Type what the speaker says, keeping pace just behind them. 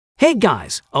Hey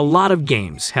guys, a lot of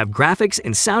games have graphics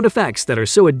and sound effects that are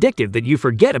so addictive that you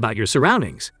forget about your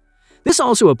surroundings. This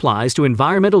also applies to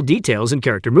environmental details and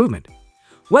character movement.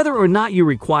 Whether or not you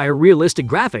require realistic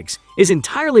graphics is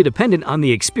entirely dependent on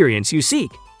the experience you seek.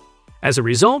 As a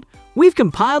result, we've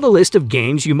compiled a list of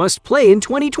games you must play in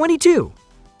 2022.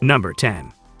 Number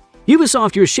 10.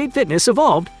 Ubisoft Your Shape Fitness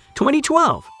Evolved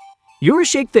 2012. Your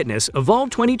Shape Fitness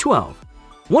Evolved 2012,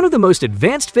 one of the most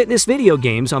advanced fitness video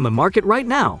games on the market right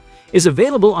now, is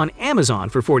available on Amazon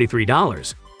for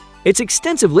 $43. Its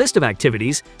extensive list of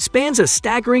activities spans a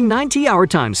staggering 90-hour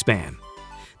time span.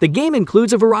 The game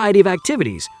includes a variety of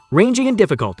activities ranging in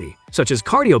difficulty, such as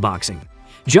cardio boxing,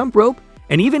 jump rope,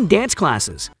 and even dance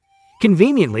classes.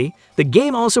 Conveniently, the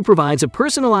game also provides a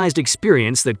personalized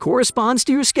experience that corresponds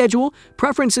to your schedule,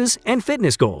 preferences, and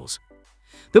fitness goals.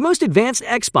 The most advanced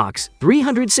Xbox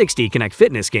 360 Kinect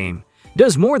fitness game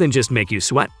does more than just make you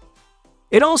sweat.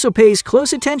 It also pays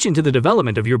close attention to the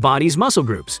development of your body's muscle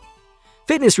groups.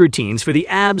 Fitness routines for the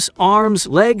abs, arms,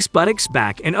 legs, buttocks,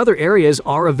 back, and other areas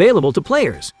are available to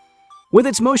players. With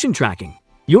its motion tracking,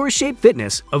 Your Shape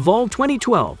Fitness Evolved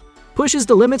 2012 pushes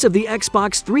the limits of the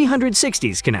Xbox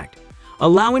 360's Kinect,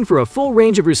 allowing for a full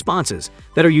range of responses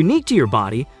that are unique to your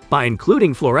body by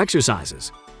including floor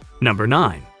exercises. Number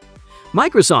 9.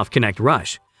 Microsoft Kinect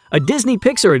Rush, a Disney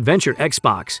Pixar adventure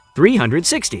Xbox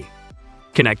 360.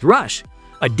 Kinect Rush,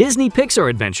 a Disney Pixar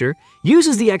adventure,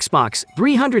 uses the Xbox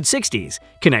 360's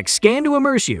Kinect scan to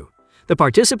immerse you, the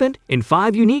participant, in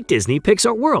 5 unique Disney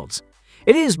Pixar worlds.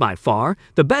 It is by far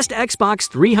the best Xbox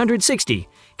 360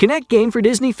 Kinect game for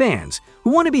Disney fans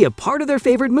who want to be a part of their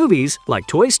favorite movies like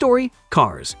Toy Story,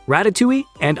 Cars, Ratatouille,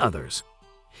 and others.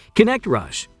 Kinect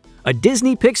Rush, a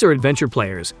Disney Pixar adventure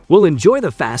players will enjoy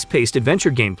the fast-paced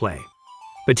adventure gameplay.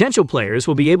 Potential players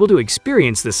will be able to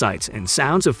experience the sights and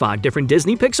sounds of 5 different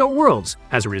Disney Pixar worlds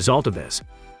as a result of this.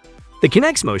 The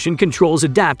Kinect's motion controls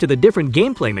adapt to the different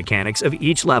gameplay mechanics of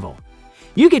each level.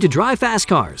 You get to drive fast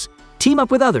cars, team up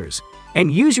with others,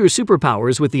 and use your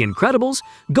superpowers with the Incredibles,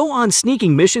 go on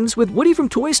sneaking missions with Woody from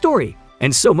Toy Story,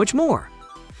 and so much more.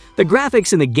 The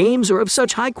graphics in the games are of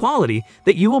such high quality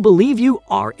that you will believe you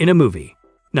are in a movie.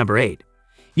 Number 8.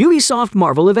 Ubisoft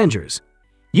Marvel Avengers.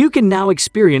 You can now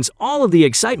experience all of the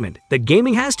excitement that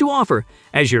gaming has to offer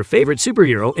as your favorite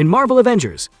superhero in Marvel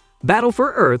Avengers Battle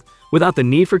for Earth without the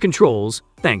need for controls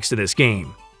thanks to this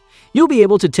game. You'll be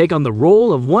able to take on the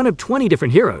role of one of 20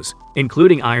 different heroes,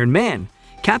 including Iron Man,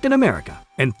 Captain America,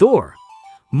 and Thor.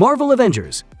 Marvel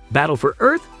Avengers Battle for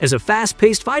Earth is a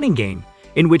fast-paced fighting game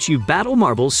in which you battle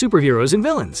Marvel's superheroes and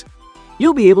villains.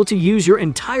 You'll be able to use your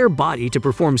entire body to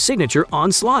perform signature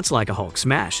onslaughts like a Hulk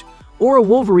smash or a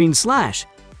Wolverine slash,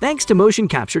 thanks to motion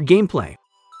capture gameplay.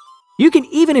 You can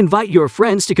even invite your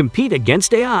friends to compete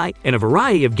against AI in a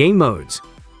variety of game modes.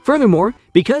 Furthermore,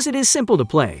 because it is simple to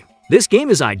play, this game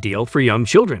is ideal for young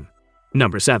children.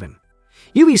 Number 7.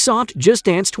 Ubisoft Just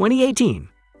Dance 2018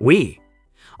 Wii.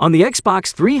 On the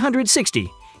Xbox 360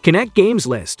 Kinect Games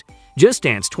list, Just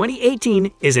Dance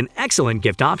 2018 is an excellent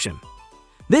gift option.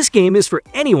 This game is for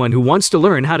anyone who wants to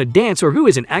learn how to dance or who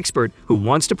is an expert who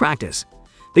wants to practice.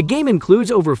 The game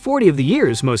includes over 40 of the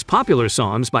year's most popular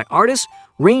songs by artists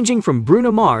ranging from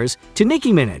Bruno Mars to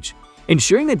Nicki Minaj,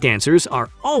 ensuring that dancers are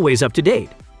always up to date.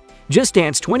 Just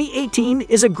Dance 2018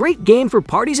 is a great game for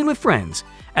parties and with friends,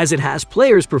 as it has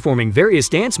players performing various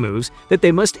dance moves that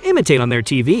they must imitate on their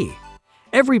TV.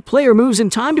 Every player moves in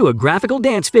time to a graphical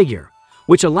dance figure,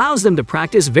 which allows them to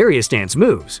practice various dance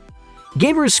moves.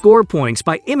 Gamers score points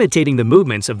by imitating the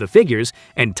movements of the figures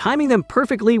and timing them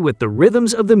perfectly with the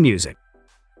rhythms of the music.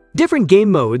 Different game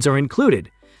modes are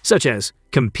included, such as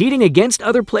competing against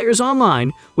other players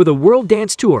online with a World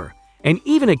Dance Tour, and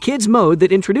even a kids mode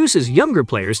that introduces younger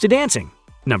players to dancing.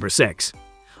 Number 6.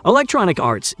 Electronic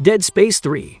Arts Dead Space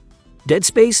 3. Dead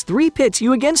Space 3 pits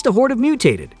you against a horde of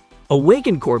mutated,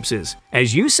 awakened corpses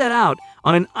as you set out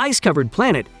on an ice-covered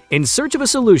planet in search of a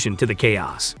solution to the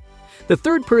chaos. The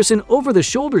third-person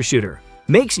over-the-shoulder shooter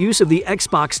makes use of the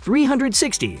Xbox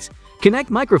 360's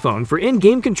Kinect microphone for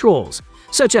in-game controls,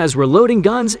 such as reloading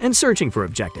guns and searching for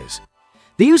objectives.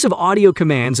 The use of audio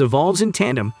commands evolves in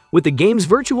tandem with the game's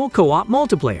virtual co-op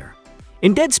multiplayer.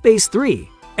 In Dead Space 3,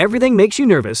 everything makes you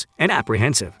nervous and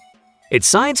apprehensive. Its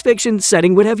science fiction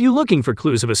setting would have you looking for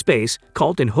clues of a space,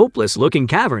 cult and hopeless-looking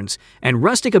caverns, and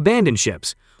rustic abandoned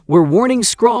ships, where warnings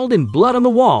scrawled in blood on the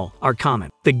wall are common.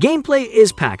 The gameplay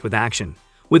is packed with action,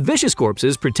 with vicious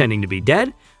corpses pretending to be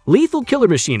dead, lethal killer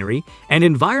machinery, and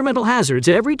environmental hazards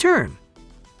at every turn.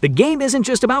 The game isn't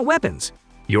just about weapons.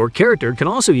 Your character can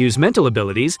also use mental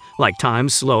abilities like time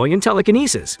slowing and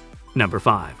telekinesis. Number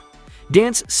 5.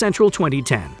 Dance Central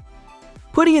 2010.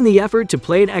 Putting in the effort to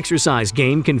play an exercise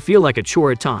game can feel like a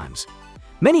chore at times.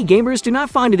 Many gamers do not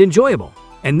find it enjoyable,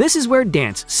 and this is where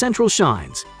Dance Central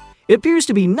shines. It appears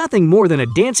to be nothing more than a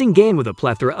dancing game with a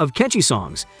plethora of catchy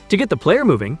songs to get the player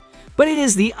moving, but it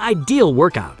is the ideal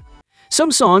workout.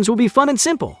 Some songs will be fun and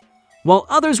simple, while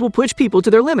others will push people to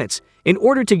their limits in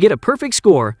order to get a perfect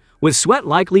score, with sweat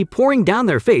likely pouring down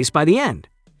their face by the end.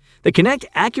 The Kinect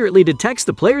accurately detects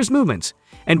the player's movements,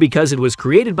 and because it was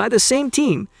created by the same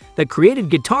team that created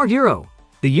Guitar Hero,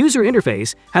 the user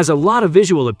interface has a lot of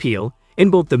visual appeal in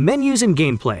both the menus and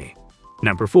gameplay.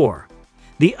 Number 4.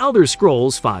 The Elder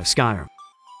Scrolls V Skyrim.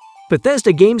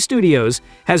 Bethesda Game Studios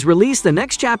has released the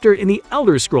next chapter in the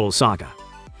Elder Scrolls saga.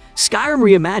 Skyrim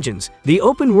reimagines the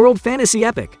open-world fantasy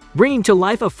epic, bringing to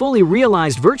life a fully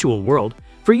realized virtual world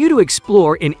for you to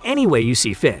explore in any way you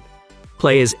see fit.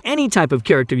 Play as any type of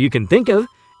character you can think of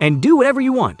and do whatever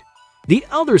you want. The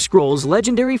Elder Scrolls'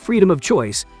 legendary freedom of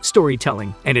choice,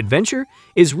 storytelling, and adventure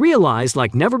is realized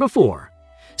like never before.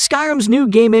 Skyrim's new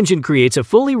game engine creates a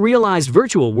fully realized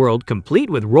virtual world complete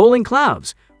with rolling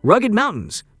clouds, rugged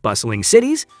mountains, bustling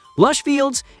cities, lush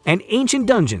fields, and ancient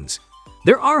dungeons.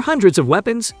 There are hundreds of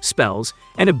weapons, spells,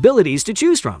 and abilities to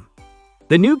choose from.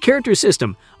 The new character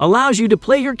system allows you to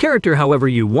play your character however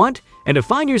you want and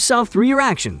define yourself through your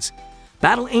actions.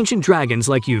 Battle ancient dragons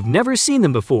like you've never seen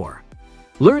them before.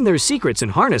 Learn their secrets and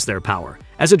harness their power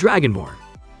as a Dragonborn.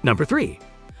 Number 3.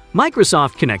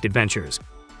 Microsoft Kinect Adventures.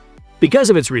 Because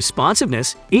of its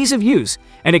responsiveness, ease of use,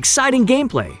 and exciting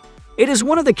gameplay, it is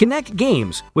one of the Kinect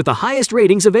games with the highest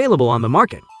ratings available on the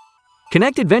market.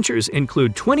 Kinect Adventures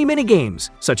include 20-minute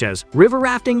games such as river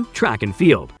rafting, track and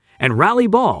field, and rally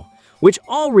ball, which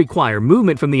all require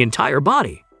movement from the entire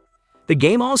body. The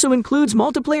game also includes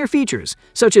multiplayer features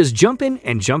such as jump in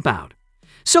and jump out.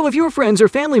 So if your friends or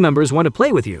family members want to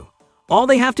play with you, all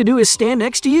they have to do is stand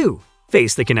next to you,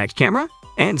 face the Kinect camera,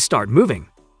 and start moving.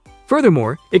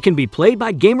 Furthermore, it can be played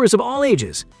by gamers of all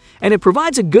ages, and it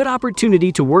provides a good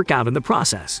opportunity to work out in the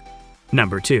process.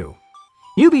 Number 2.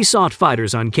 Ubisoft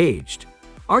Fighters Uncaged.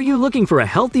 Are you looking for a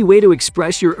healthy way to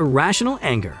express your irrational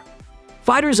anger?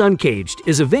 Fighters Uncaged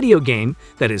is a video game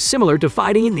that is similar to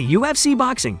fighting in the UFC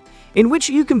boxing, in which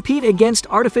you compete against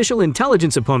artificial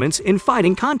intelligence opponents in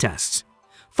fighting contests.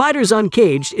 Fighters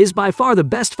Uncaged is by far the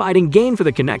best fighting game for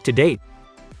the Kinect to date.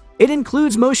 It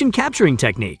includes motion capturing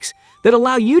techniques that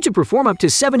allow you to perform up to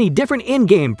 70 different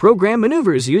in-game program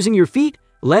maneuvers using your feet,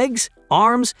 legs,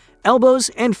 arms, elbows,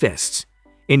 and fists.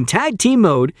 In tag team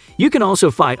mode, you can also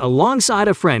fight alongside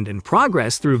a friend and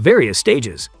progress through various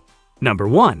stages. Number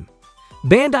 1.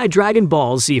 Bandai Dragon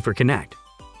Ball Z for Kinect.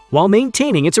 While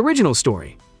maintaining its original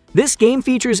story, this game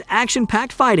features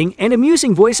action-packed fighting and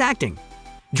amusing voice acting.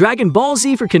 Dragon Ball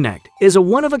Z for Kinect is a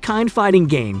one-of-a-kind fighting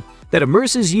game that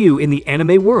immerses you in the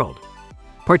anime world.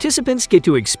 Participants get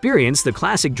to experience the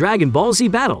classic Dragon Ball Z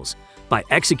battles by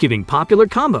executing popular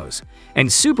combos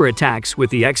and super attacks with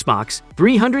the Xbox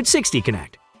 360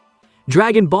 Kinect.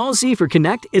 Dragon Ball Z for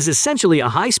Kinect is essentially a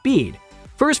high-speed,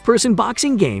 first-person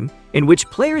boxing game in which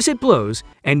players hit blows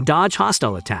and dodge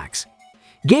hostile attacks.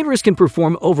 Gamers can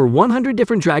perform over 100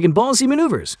 different Dragon Ball Z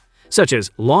maneuvers, such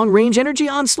as long-range energy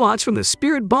onslaughts from the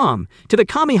Spirit Bomb to the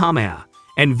Kamehameha,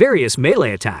 and various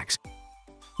melee attacks.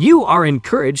 You are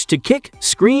encouraged to kick,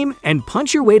 scream, and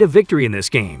punch your way to victory in this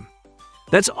game.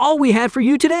 That's all we had for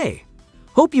you today.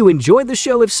 Hope you enjoyed the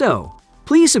show. If so,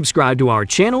 please subscribe to our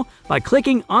channel by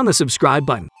clicking on the subscribe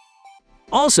button.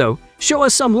 Also, show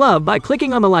us some love by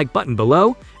clicking on the like button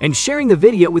below and sharing the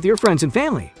video with your friends and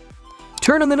family.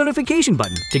 Turn on the notification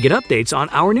button to get updates on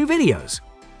our new videos.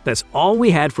 That's all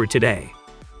we had for today.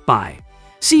 Bye.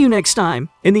 See you next time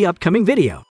in the upcoming video.